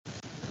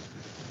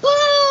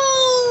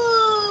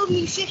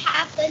you should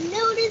have the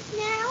notice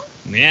now.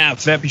 Yeah,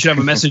 Fep, you should have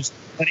a message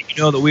letting you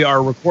know that we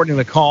are recording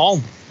the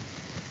call.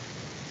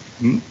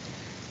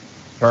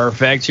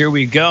 Perfect. Here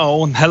we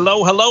go.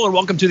 Hello, and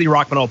welcome to the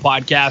Rock Metal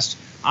Podcast.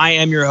 I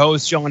am your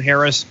host, John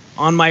Harris.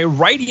 On my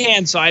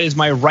right-hand side is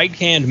my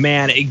right-hand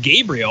man,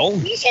 Gabriel.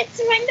 You should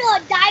surrender or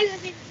die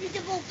with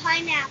invisible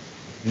pineapple.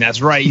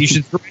 That's right. You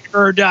should surrender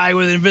or die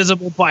with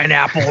invisible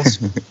pineapples.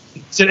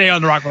 Today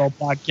on the Rock Metal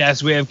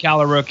Podcast, we have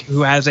Calarook,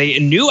 who has a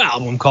new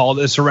album called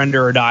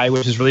Surrender or Die,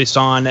 which is released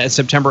on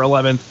September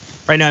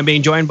 11th. Right now, I'm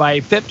being joined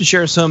by Fip to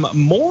share some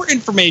more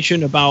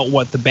information about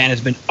what the band has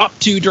been up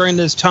to during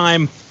this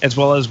time, as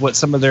well as what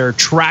some of their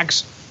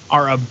tracks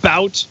are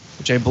about,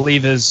 which I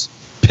believe is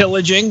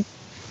pillaging.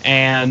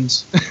 And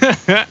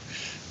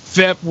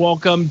Fip,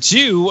 welcome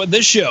to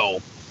the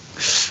show.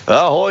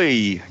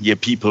 Ahoy, ye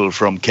people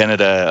from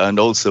Canada, and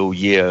also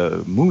ye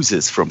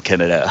mooses from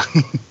Canada.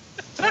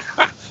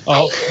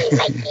 Oh,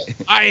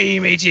 aye,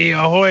 matey,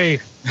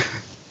 ahoy.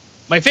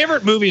 My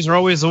favorite movies are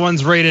always the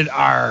ones rated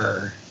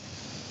R.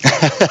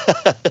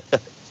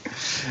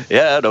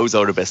 Yeah, those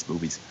are the best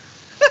movies.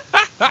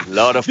 A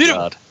lot of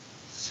blood.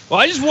 Well,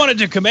 I just wanted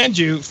to commend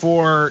you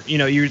for,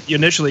 you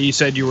initially you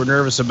said you were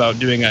nervous about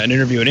doing an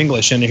interview in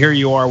English, and here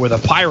you are with a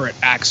pirate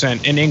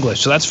accent in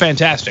English, so that's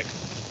fantastic.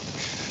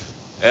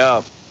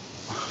 Yeah.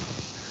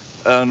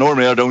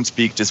 Normally I don't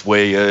speak this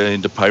way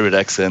in the pirate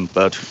accent,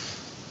 but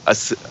I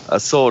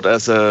saw it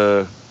as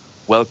a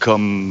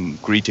welcome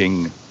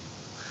greeting.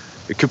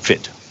 It could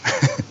fit.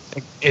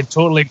 It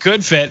totally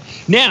could fit.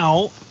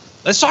 Now,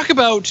 let's talk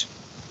about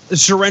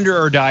Surrender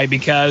or Die,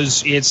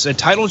 because it's a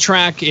title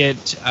track.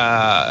 It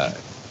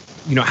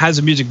has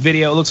a music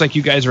video. It looks like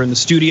you guys are in the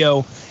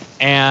studio,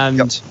 and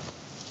yep.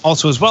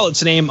 Also as well, it's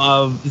the name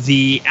of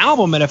the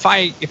album. And if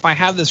I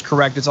have this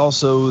correct, it's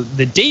also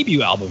the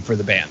debut album for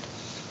the band.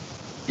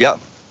 Yeah.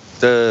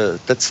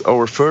 That's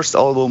our first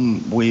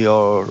album we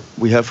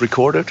have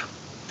recorded.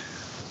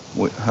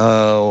 We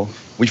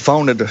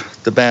founded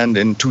the band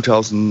in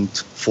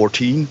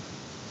 2014,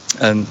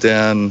 and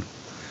then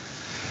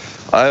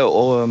I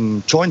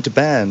joined the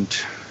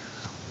band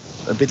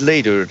a bit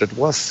later. That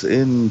was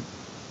in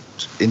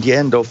the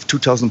end of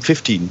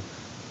 2015,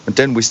 and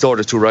then we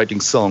started to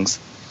writing songs.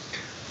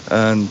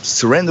 And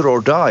Surrender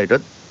or Die,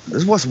 that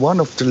was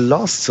one of the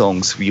last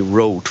songs we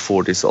wrote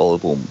for this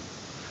album.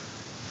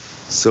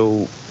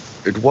 So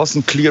it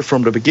wasn't clear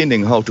from the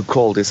beginning how to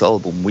call this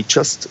album. We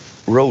just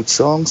wrote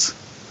songs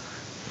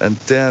and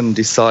then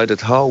decided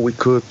how we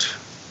could,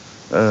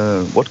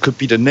 what could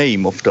be the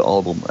name of the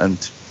album. And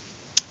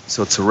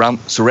so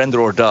Surrender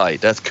or Die,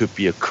 that could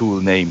be a cool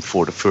name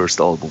for the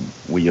first album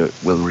we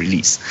will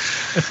release.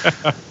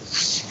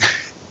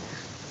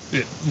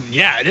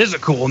 Yeah, it is a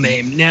cool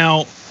name.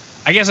 Now,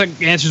 I guess that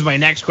answers my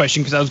next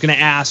question, because I was going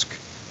to ask,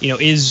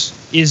 is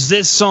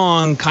this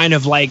song kind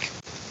of like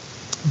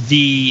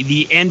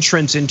the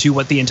entrance into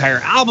what the entire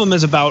album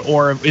is about,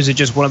 or is it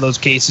just one of those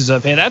cases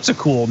of, hey, that's a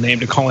cool name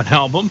to call an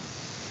album?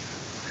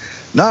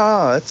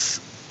 No, it's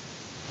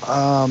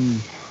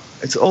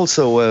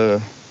also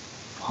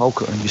how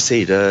can you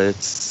say it?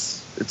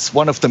 It's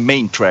one of the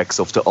main tracks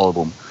of the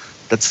album.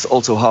 That's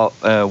also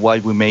why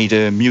we made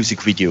a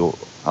music video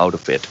out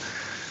of it.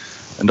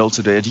 And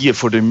also the idea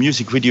for the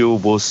music video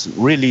was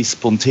really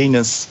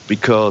spontaneous,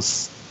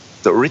 because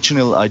the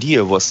original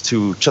idea was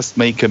to just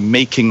make a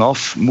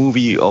making-of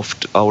movie of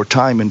our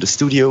time in the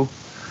studio.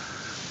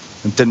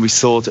 And then we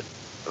thought,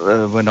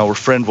 when our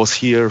friend was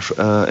here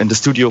in the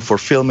studio for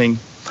filming,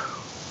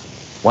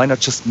 why not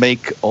just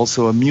make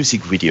also a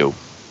music video?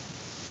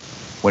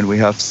 When we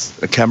have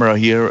a camera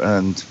here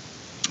and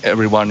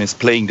everyone is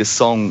playing this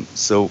song,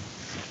 so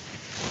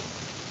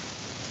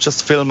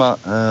just film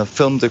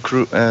the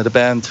crew, the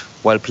band,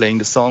 while playing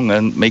the song,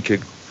 and make a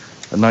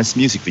nice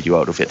music video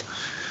out of it.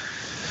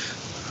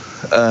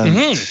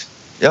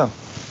 Yeah.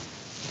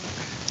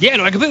 Yeah,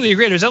 no, I completely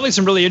agree. There's definitely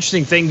some really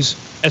interesting things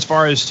as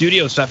far as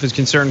studio stuff is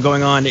concerned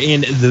going on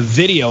in the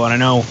video, and I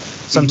know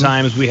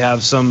sometimes we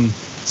have some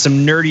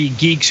nerdy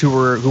geeks who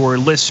are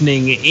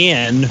listening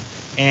in,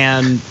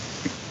 and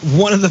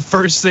one of the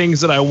first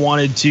things that I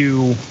wanted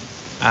to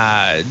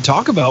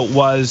talk about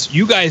was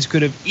you guys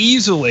could have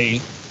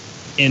easily,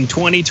 in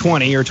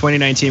 2020 or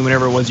 2019,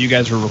 whenever it was you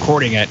guys were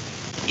recording it,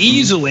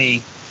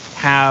 easily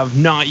have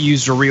not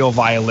used a real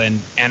violin,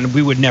 and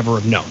we would never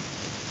have known.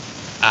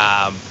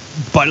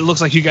 But it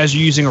looks like you guys are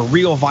using a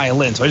real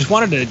violin, so I just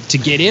wanted to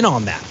get in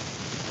on that.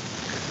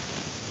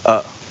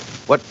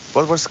 What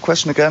was the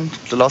question again?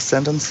 The last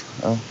sentence?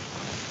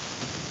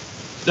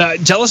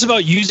 Tell us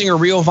about using a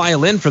real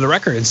violin for the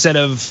record instead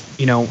of,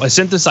 a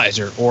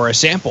synthesizer or a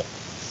sample.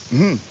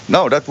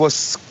 No, that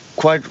was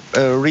quite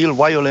a real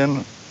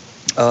violin.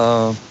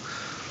 A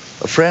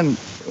friend,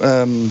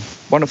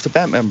 one of the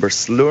band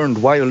members, learned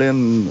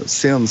violin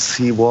since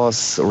he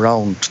was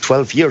around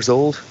 12 years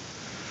old.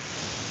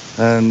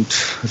 And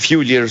a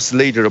few years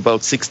later,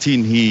 about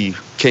 16, he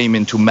came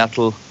into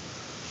metal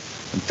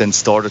and then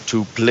started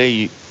to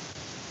play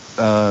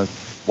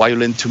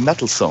violin to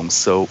metal songs.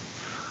 So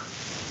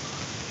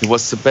it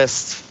was the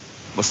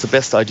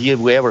best idea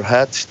we ever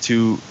had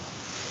to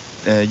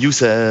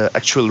use a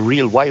actual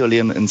real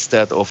violin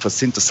instead of a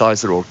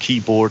synthesizer or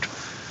keyboard,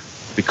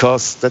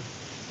 because that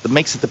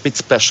makes it a bit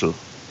special.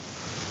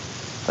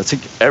 I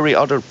think every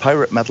other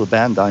pirate metal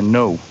band I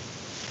know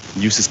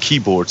uses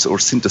keyboards or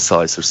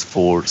synthesizers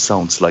for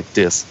sounds like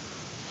this,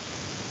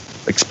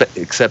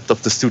 except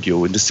of the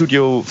studio. In the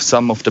studio,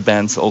 some of the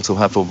bands also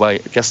have a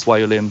guest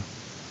violin,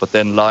 but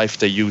then live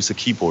they use a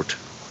keyboard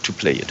to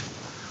play it.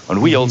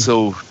 And we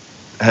also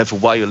have a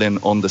violin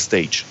on the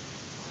stage.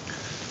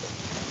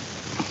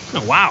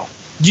 Oh, wow.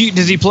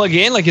 Does he plug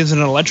in? Like, is it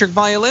an electric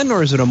violin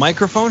or is it a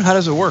microphone? How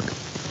does it work?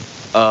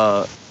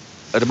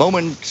 At the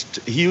moment,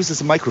 he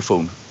uses a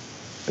microphone.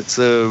 It's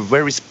a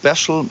very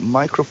special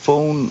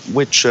microphone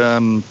which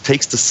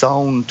takes the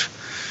sound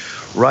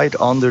right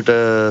under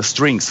the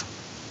strings.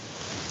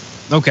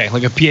 Okay,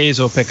 like a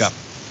piezo pickup.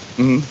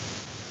 Mm-hmm.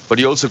 But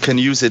he also can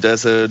use it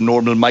as a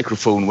normal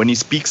microphone. When he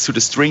speaks to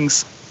the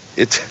strings,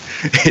 it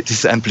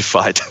is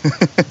amplified.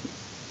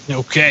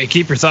 Okay,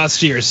 keep your thoughts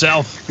to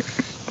yourself.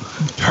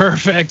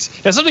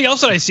 Perfect. Now, something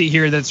else that I see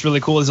here that's really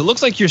cool is it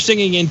looks like you're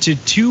singing into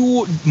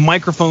two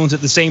microphones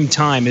at the same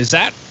time. Is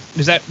that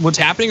what's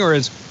happening, or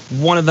is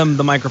one of them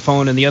the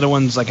microphone and the other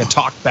one's like a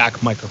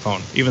talkback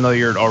microphone, even though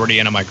you're already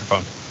in a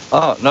microphone?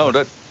 No,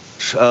 that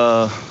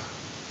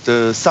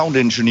the sound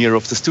engineer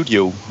of the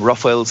studio,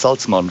 Raphael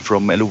Salzmann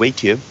from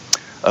Helvetia,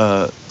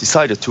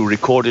 decided to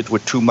record it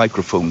with two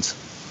microphones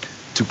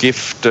to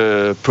give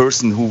the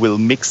person who will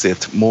mix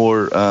it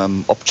more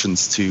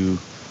options to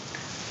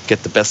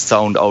get the best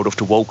sound out of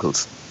the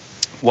vocals.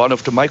 One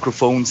of the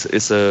microphones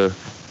is a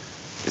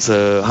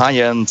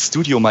high-end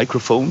studio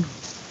microphone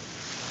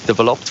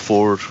developed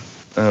for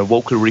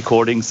vocal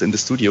recordings in the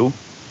studio,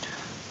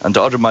 and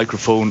the other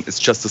microphone is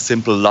just a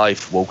simple live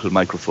vocal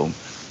microphone,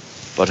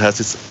 but has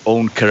its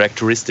own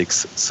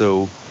characteristics.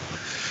 So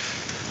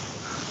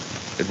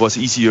it was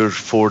easier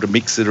for the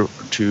mixer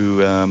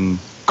to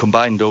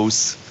combine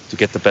those to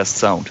get the best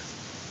sound.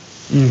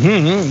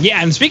 Mm-hmm.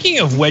 Yeah, and speaking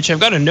of which, I've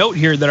got a note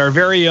here that our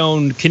very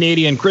own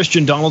Canadian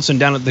Christian Donaldson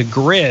down at the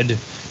Grid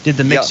did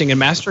the mixing and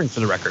mastering for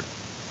the record.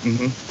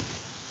 Mm-hmm.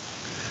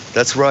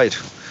 That's right.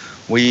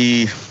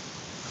 We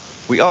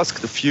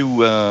asked a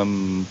few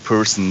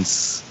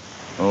persons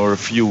or a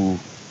few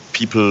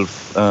people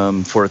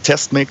for a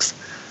test mix,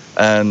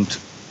 and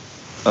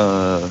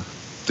the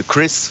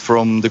Chris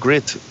from the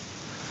Grid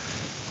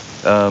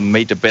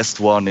made the best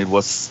one. It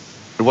was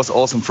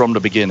awesome from the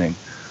beginning.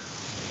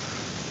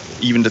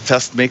 Even the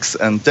test mix,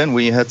 and then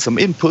we had some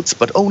inputs,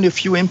 but only a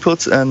few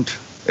inputs, and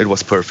it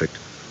was perfect.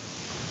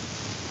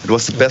 It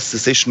was the best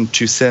decision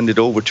to send it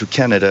over to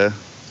Canada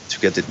to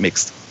get it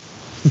mixed.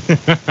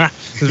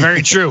 It's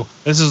very true.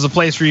 This is the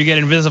place where you get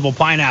invisible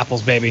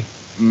pineapples, baby.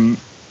 Mm.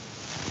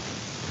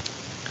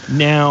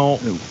 Now,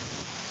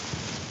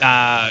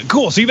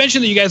 cool. So you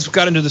mentioned that you guys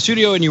got into the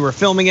studio and you were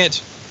filming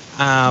it.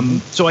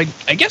 So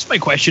I guess my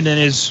question then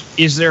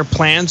is there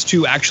plans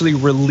to actually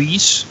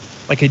release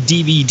like a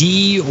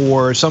DVD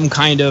or some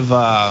kind of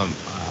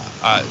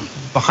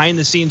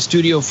behind-the-scenes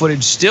studio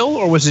footage still,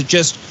 or was it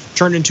just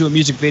turned into a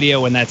music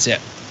video and that's it?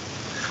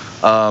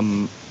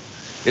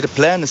 The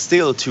plan is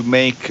still to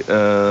make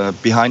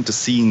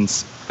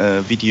behind-the-scenes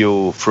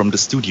video from the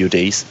studio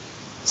days,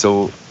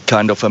 so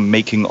kind of a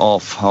making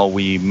of how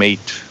we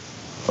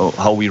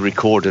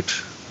recorded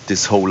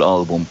this whole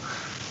album.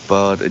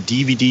 But a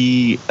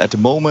DVD at the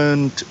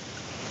moment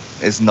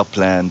is not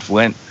planned.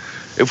 When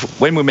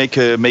we make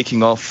a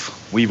making of,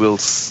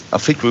 I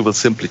think we will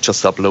simply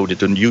just upload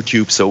it on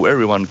YouTube so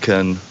everyone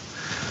can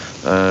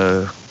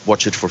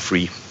watch it for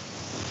free.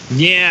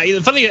 Yeah,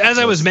 funny, as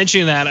I was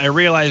mentioning that, I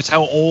realized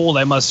how old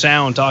I must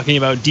sound talking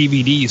about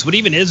DVDs. What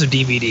even is a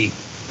DVD?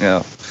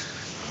 Yeah.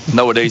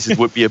 Nowadays it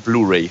would be a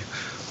Blu-ray.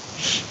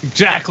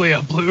 Exactly,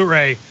 a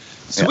Blu-ray.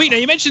 Sweet. Yeah.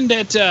 Now, you mentioned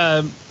that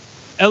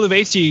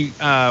Elevati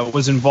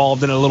was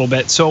involved in it a little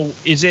bit. So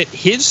is it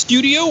his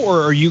studio,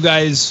 or are you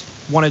guys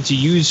wanted to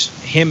use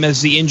him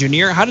as the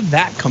engineer? How did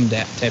that come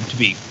to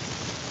be?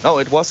 No,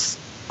 it was,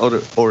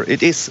 or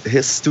it is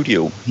his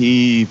studio.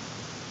 He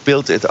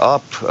built it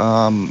up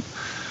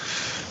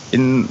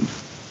in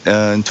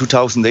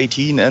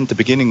 2018 and the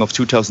beginning of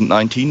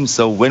 2019.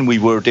 So when we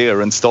were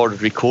there and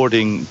started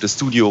recording, the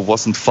studio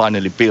wasn't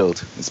finally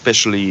built.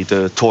 Especially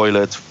the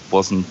toilet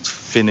wasn't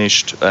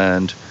finished,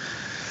 and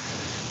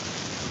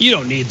you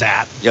don't need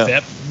that. Yeah,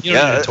 Vip. You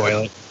don't need a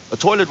toilet. A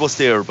toilet was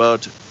there,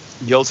 but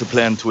he also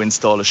planned to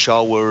install a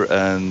shower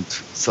and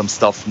some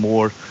stuff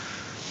more.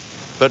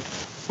 But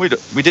we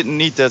didn't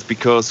need that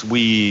because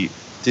we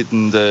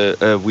didn't.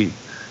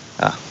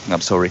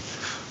 I'm sorry.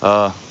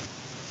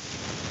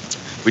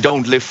 We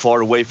don't live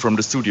far away from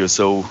the studio,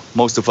 so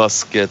most of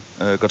us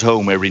got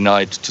home every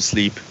night to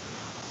sleep.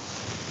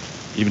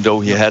 Even though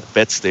he had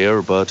beds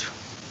there, but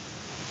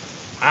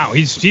wow,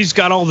 he's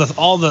got all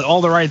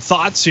the right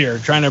thoughts here,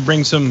 trying to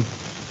bring some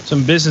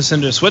business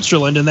into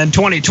Switzerland, and then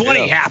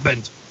 2020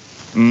 happened.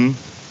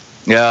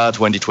 Yeah,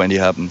 2020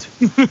 happened.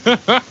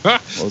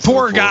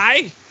 Poor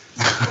guy.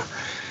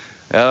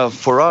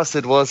 For us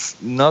it was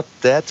not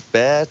that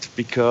bad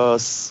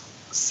because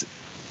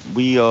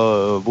we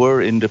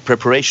were in the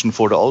preparation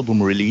for the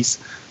album release,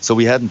 so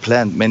we hadn't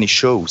planned many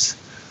shows.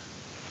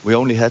 We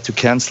only had to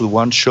cancel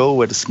one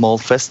show at a small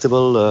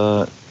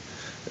festival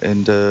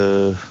in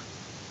the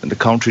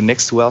country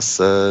next to us,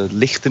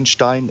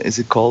 Liechtenstein, is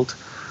it called?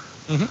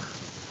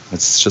 Mm-hmm.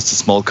 It's just a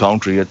small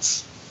country.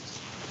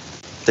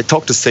 They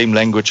talk the same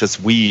language as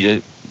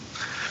we.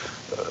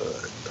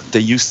 They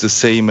use the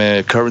same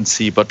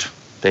currency, but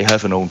they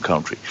have an own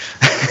country.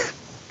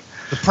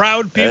 The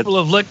proud people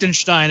of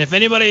Liechtenstein. If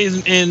anybody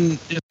is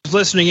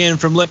listening in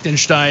from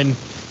Liechtenstein,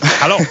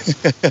 hallo.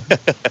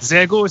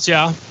 Sehr gut,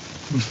 ja.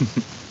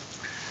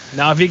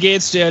 Na, wie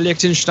geht's dir,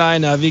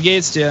 Liechtenstein? Na, wie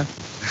geht's dir?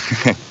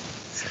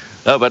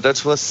 No, but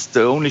that was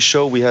the only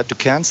show we had to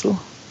cancel.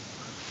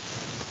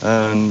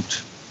 And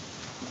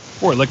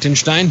Or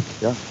Liechtenstein.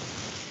 Yeah.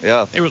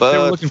 They were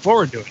looking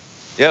forward to it.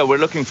 Yeah, we're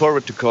looking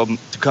forward to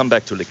come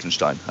back to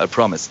Liechtenstein. I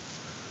promise.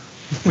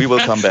 We will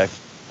come back,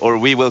 or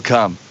we will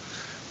come.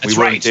 That's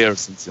we right. weren't there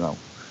since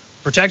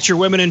Protect your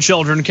women and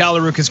children.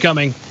 Calarook is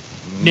coming.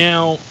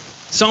 Now,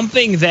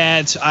 something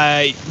that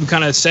I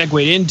kind of segued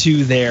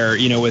into there,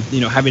 with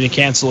having to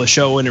cancel a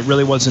show, and it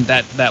really wasn't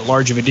that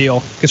large of a deal.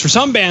 Because for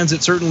some bands,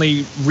 it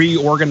certainly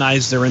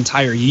reorganized their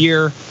entire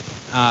year.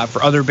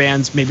 For other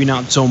bands, maybe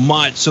not so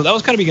much. So that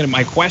was kind of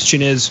my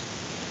question is,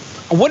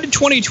 what did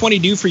 2020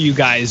 do for you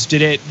guys?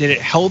 Did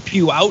it help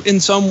you out in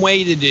some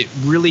way? Did it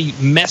really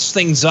mess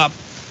things up?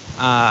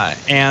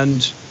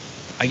 And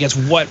I guess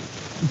what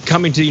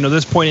coming to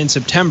this point in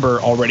September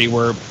already,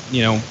 we're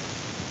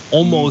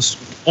almost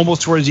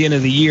towards the end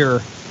of the year,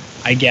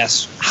 I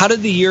guess. How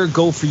did the year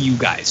go for you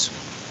guys?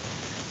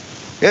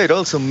 Yeah, it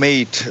also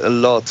made a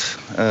lot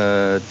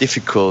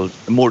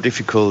more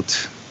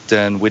difficult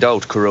than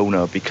without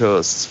Corona,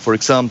 because, for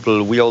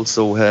example, we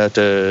also had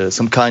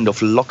some kind of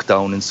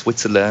lockdown in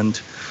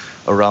Switzerland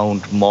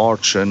around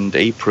March and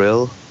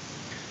April.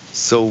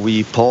 So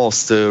we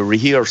paused the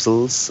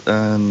rehearsals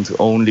and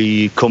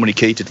only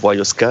communicated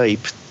via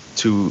Skype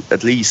to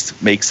at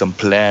least make some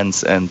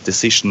plans and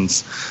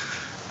decisions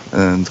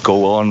and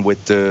go on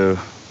with the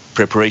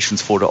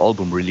preparations for the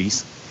album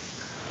release.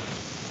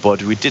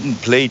 But we didn't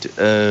play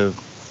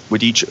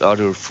with each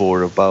other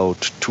for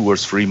about 2 or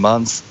 3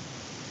 months.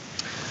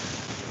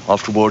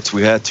 Afterwards,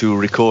 we had to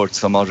record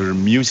some other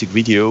music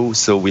video,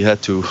 so we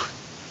had to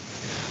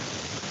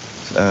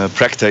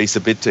practice a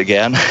bit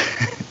again.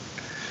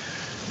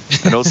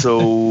 And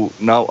also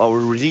now our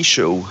release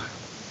show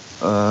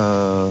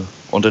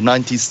on the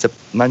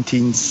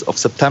 19th of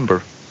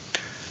September.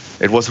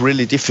 It was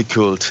really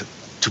difficult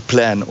to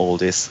plan all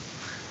this,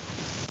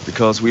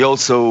 because we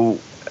also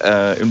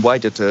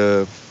invited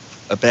a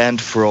band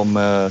from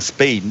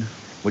Spain,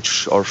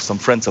 which are some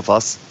friends of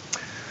us.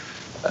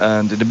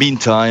 And in the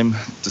meantime,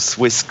 the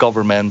Swiss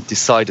government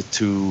decided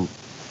to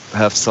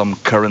have some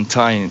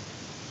quarantine.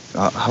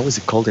 How is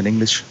it called in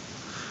English?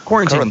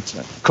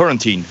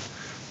 Quarantine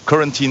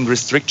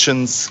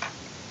restrictions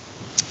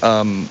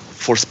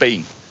for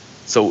Spain.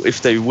 So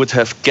if they would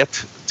have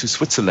get to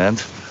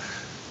Switzerland,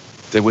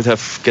 they would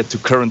have get to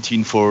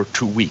quarantine for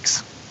 2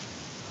 weeks.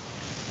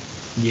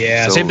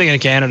 Yeah, so, same thing in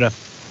Canada.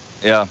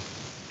 Yeah,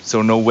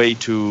 so no way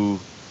to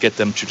get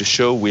them to the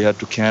show. We had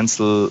to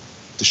cancel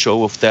the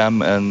show of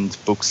them and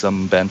book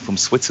some band from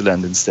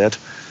Switzerland instead.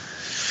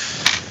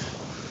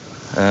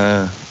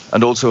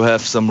 And also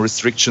had some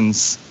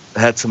restrictions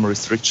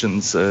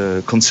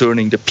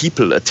concerning the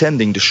people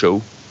attending the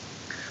show.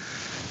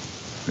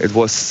 It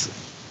was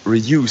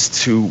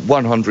reduced to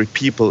 100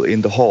 people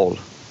in the hall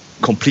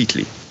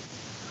completely.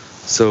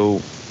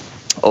 So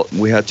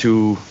we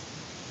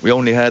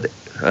only had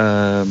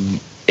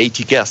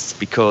 80 guests,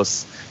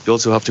 because you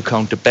also have to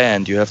count the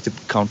band, you have to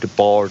count the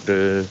bar,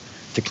 the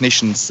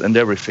technicians and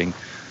everything.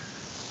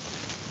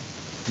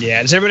 Yeah,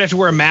 does everybody have to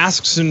wear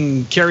masks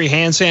and carry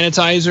hand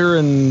sanitizer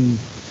and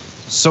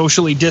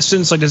socially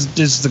distance? Like,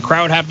 does the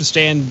crowd have to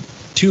stand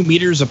 2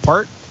 meters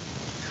apart?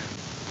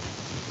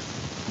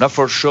 Now,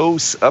 for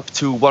shows up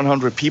to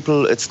 100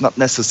 people, it's not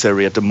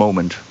necessary at the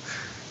moment,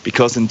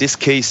 because in this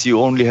case you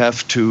only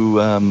have to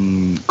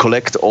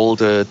collect all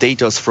the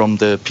data from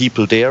the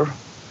people there.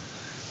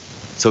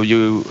 So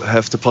you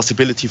have the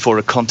possibility for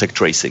a contact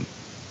tracing.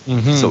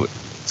 Mm-hmm.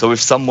 So if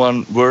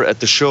someone were at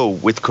the show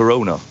with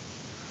Corona,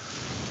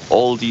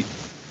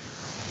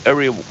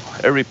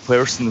 every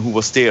person who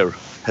was there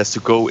has to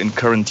go in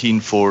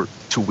quarantine for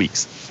 2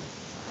 weeks.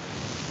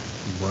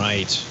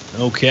 Right.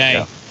 Okay.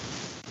 Yeah.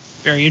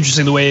 Very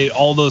interesting the way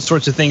all those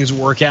sorts of things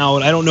work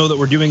out. I don't know that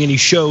we're doing any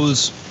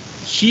shows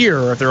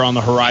here if they're on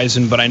the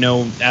horizon, but I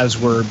know as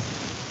we're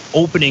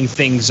opening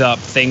things up,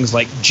 things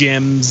like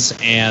gyms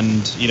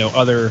and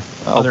other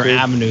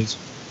avenues.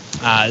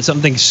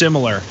 Something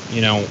similar,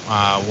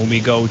 when we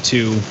go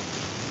to.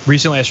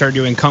 Recently, I started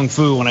doing Kung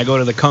Fu. When I go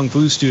to the Kung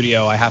Fu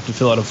studio, I have to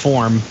fill out a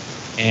form,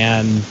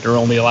 and they're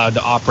only allowed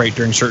to operate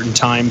during certain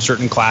times,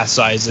 certain class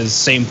sizes.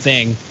 Same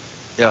thing.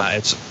 Yeah.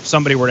 If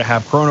somebody were to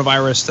have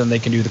coronavirus, then they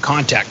can do the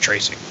contact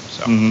tracing.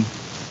 So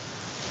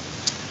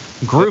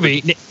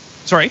groovy.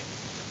 Sorry.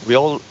 We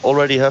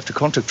already have the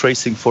contact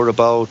tracing for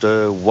about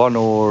 1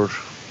 or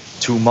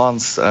 2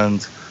 months,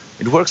 and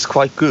it works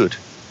quite good.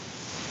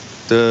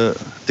 The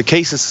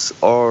cases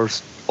are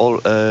all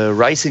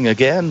rising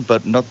again,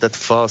 but not that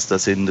fast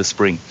as in the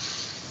spring.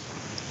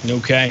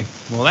 Okay,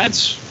 well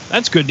that's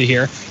good to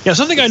hear. Yeah,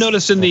 something I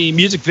noticed in the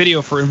music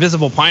video for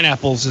Invisible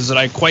Pineapples is that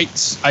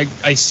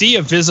I see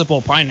a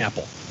visible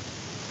pineapple.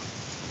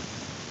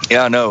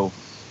 Yeah, I know.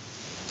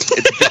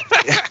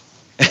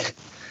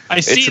 I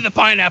see the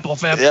pineapple,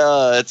 Feb.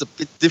 Yeah, it's a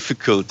bit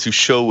difficult to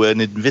show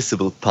an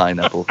invisible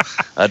pineapple.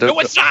 No,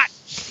 it's not.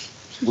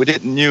 We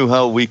didn't know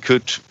how we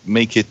could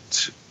make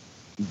it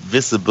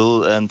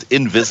visible and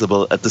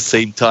invisible at the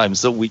same time,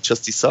 so we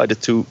just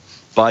decided to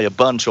buy a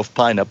bunch of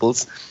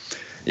pineapples.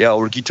 Yeah,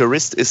 our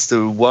guitarist is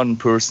the one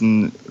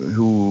person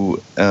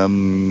who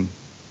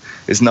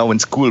is now in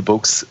school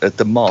books at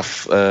the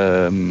math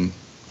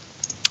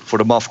for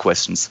the math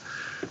questions.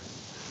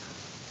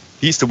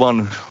 He's the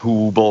one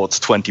who bought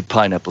 20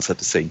 pineapples at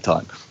the same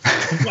time.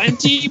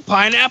 20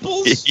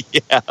 pineapples?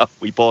 Yeah,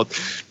 we bought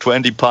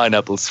 20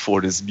 pineapples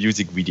for this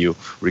music video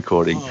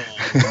recording.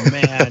 Oh,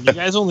 man. You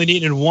guys only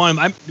needed one.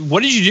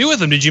 What did you do with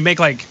them? Did you make,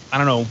 like, I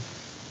don't know...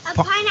 A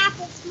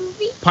pineapple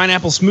smoothie?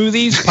 Pineapple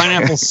smoothies?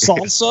 Pineapple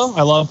salsa?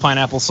 I love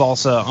pineapple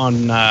salsa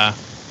on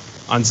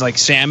like,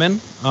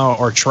 salmon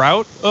or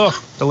trout. Oh,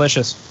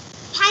 delicious.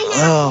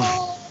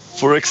 Pineapple.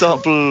 For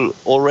example,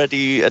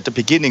 already at the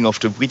beginning of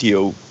the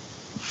video,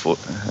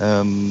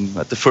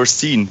 at the first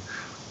scene,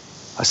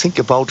 I think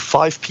about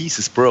 5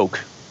 pieces broke.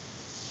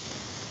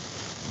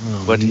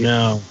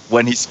 Oh,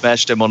 when he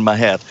smashed them on my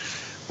head.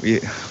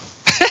 Yeah.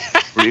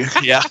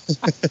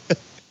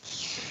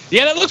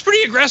 Yeah, that looks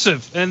pretty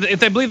aggressive. And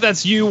if I believe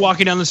that's you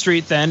walking down the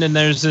street then, and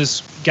there's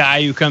this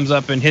guy who comes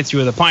up and hits you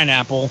with a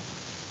pineapple,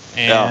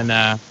 and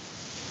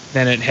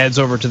then it heads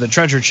over to the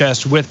treasure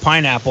chest with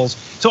pineapples.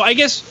 So I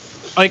guess,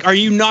 like, are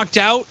you knocked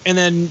out and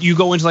then you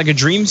go into like a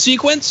dream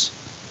sequence?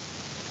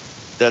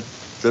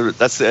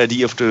 That's the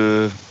idea of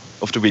the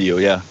video,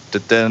 yeah.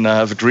 That then I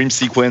have a dream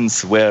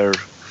sequence where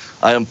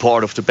I am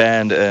part of the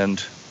band and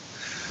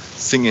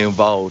singing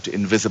about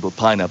invisible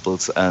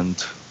pineapples and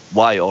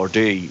why are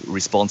they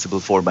responsible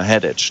for my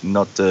headache,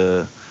 not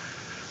the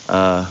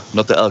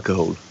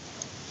alcohol.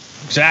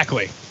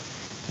 Exactly.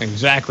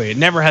 It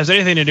never has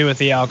anything to do with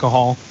the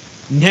alcohol.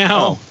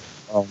 Now,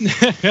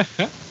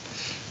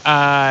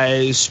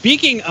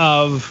 speaking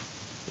of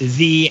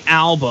the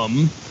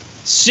album,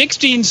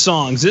 16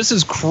 songs. This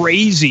is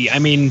crazy. I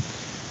mean,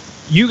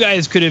 you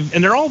guys could have,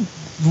 and they're all,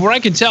 what I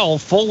can tell,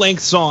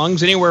 full-length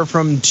songs, anywhere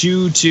from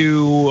 2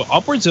 to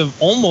upwards of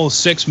almost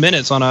 6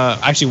 minutes on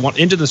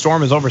Into the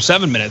Storm is over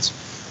 7 minutes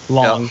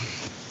long. Yeah.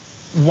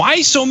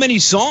 Why so many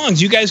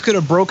songs? You guys could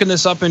have broken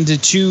this up into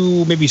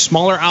 2 maybe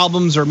smaller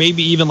albums or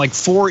maybe even like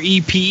 4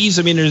 EPs.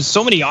 I mean, there's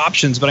so many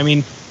options, but I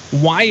mean,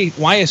 why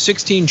a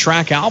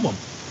 16-track album?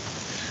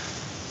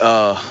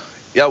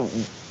 Yeah,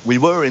 we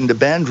were in the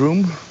band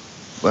room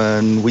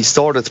when we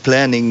started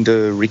planning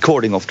the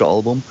recording of the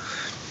album.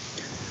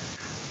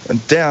 And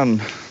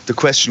then the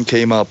question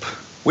came up,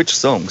 which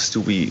songs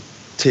do we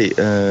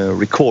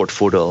record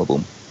for the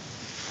album?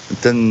 And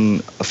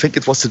then I think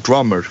it was the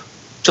drummer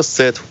just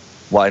said,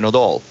 why not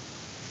all?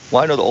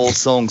 Why not all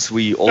songs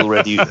we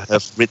already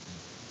have written?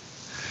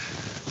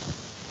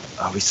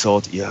 We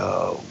thought,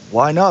 yeah,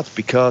 why not?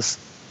 Because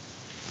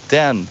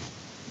then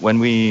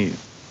when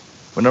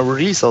our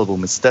release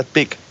album is that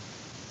big,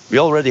 we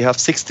already have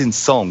 16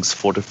 songs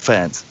for the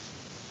fans.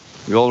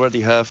 We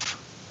already have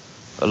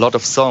a lot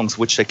of songs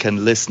which they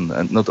can listen,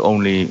 and not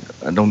only,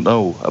 I don't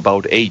know,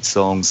 about 8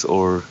 songs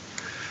or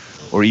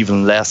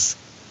even less,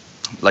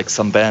 like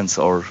some bands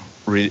are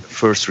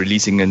first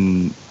releasing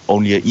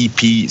only an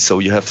EP, so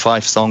you have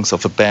 5 songs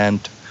of a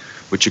band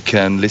which you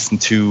can listen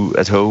to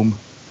at home.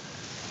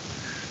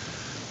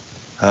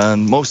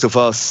 And most of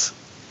us,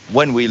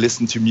 when we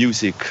listen to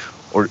music,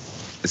 or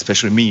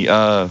especially me,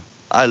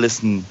 I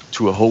listen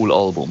to a whole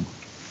album,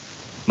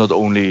 not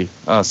only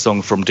a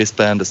song from this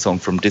band, a song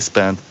from this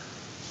band.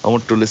 I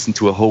want to listen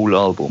to a whole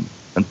album.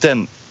 And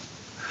then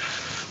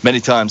many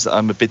times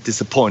I'm a bit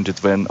disappointed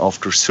when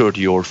after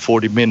 30 or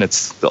 40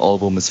 minutes the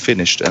album is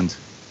finished and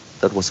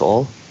that was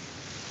all.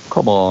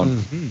 Come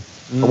on.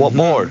 I want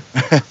more.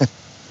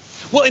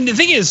 Well, and the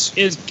thing is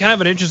kind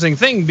of an interesting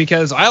thing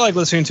because I like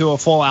listening to a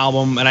full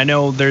album, and I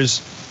know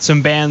there's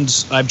some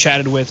bands I've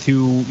chatted with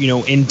who,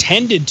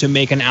 intended to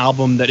make an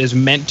album that is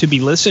meant to be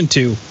listened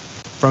to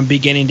from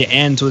beginning to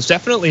end. So it's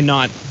definitely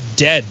not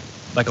dead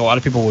like a lot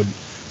of people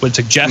would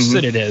suggest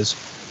that it is.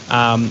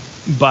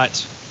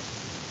 But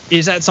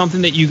is that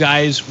something that you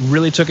guys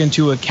really took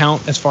into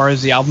account as far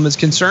as the album is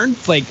concerned?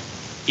 Like,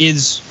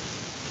 is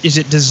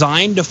it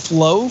designed to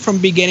flow from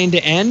beginning to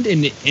end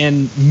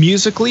and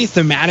musically,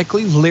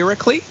 thematically,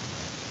 lyrically?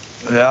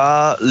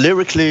 Yeah,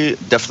 lyrically,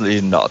 definitely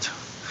not.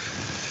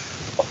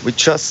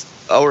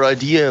 Our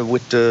idea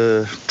with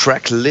the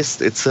track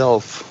list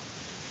itself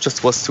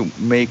just was to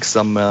make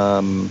some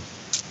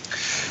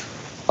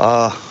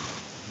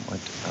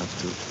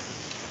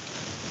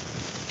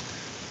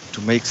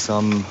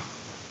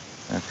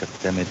God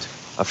damn it,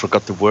 I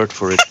forgot the word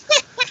for it.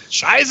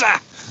 Scheiße!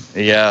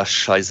 Yeah,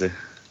 scheiße.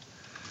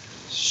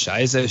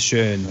 Scheiße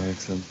schön.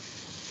 Excellent.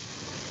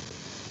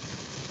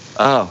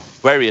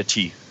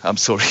 Variety. I'm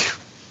sorry.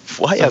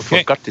 Why I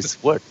forgot this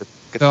word.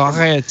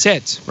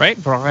 Varietät, right?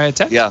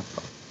 Varietät? Yeah.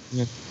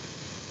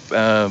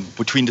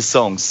 Between the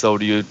songs, so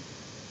you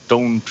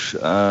don't.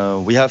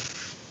 We have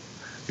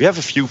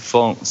a few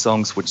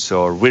songs which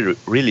are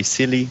really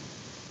silly,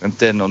 and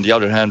then on the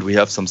other hand, we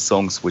have some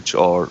songs which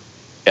are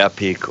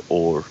epic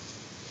or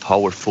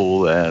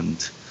powerful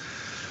and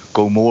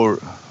go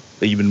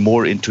even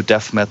more into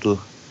death metal.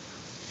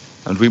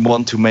 And we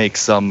want to make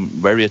some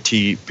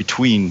variety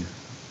between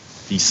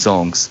these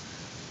songs.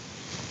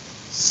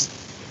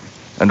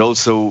 And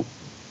also,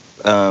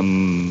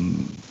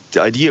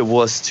 the idea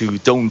was to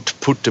don't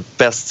put the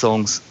best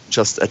songs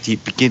just at the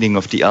beginning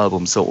of the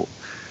album. So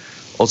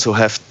also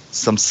have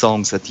some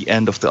songs at the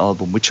end of the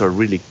album which are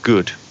really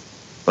good,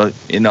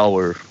 in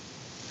our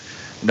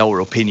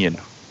opinion.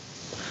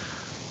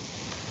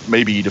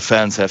 Maybe the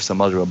fans have some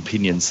other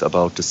opinions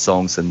about the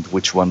songs and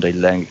which one they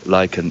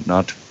like and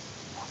not.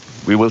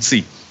 We will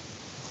see.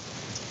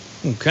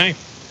 Okay.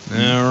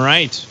 All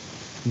right.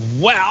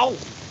 Well,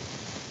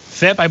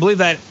 Fip, I believe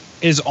that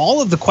is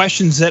all of the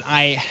questions that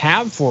I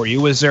have for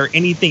you. Is there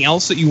anything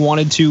else that you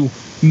wanted to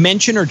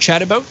mention or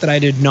chat about that I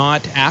did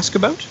not ask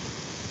about?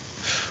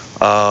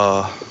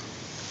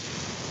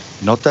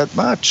 Not that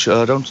much.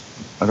 I don't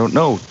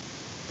know.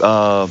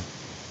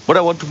 What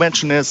I want to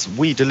mention is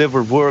we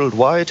deliver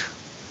worldwide.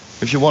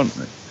 If you want,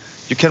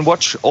 you can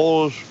watch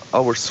all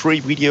our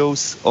 3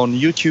 videos on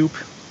YouTube.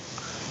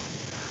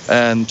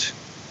 And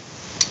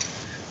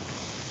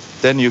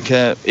then you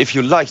can, if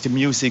you like the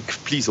music,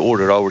 please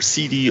order our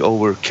CD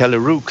over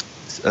Calarook.ch.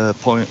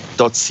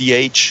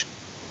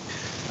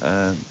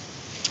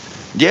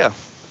 Yeah.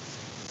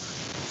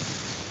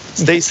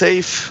 Stay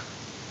safe,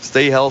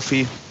 stay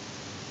healthy,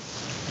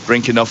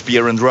 drink enough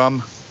beer and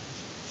rum,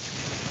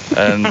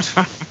 and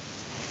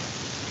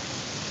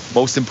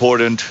most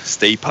important,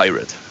 stay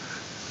pirate.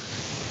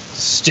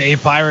 Stay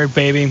pirate,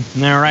 baby.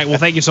 All right. Well,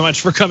 thank you so much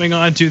for coming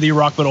on to the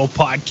Rock Metal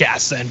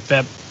Podcast, then,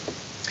 Fip.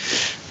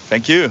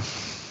 Thank you.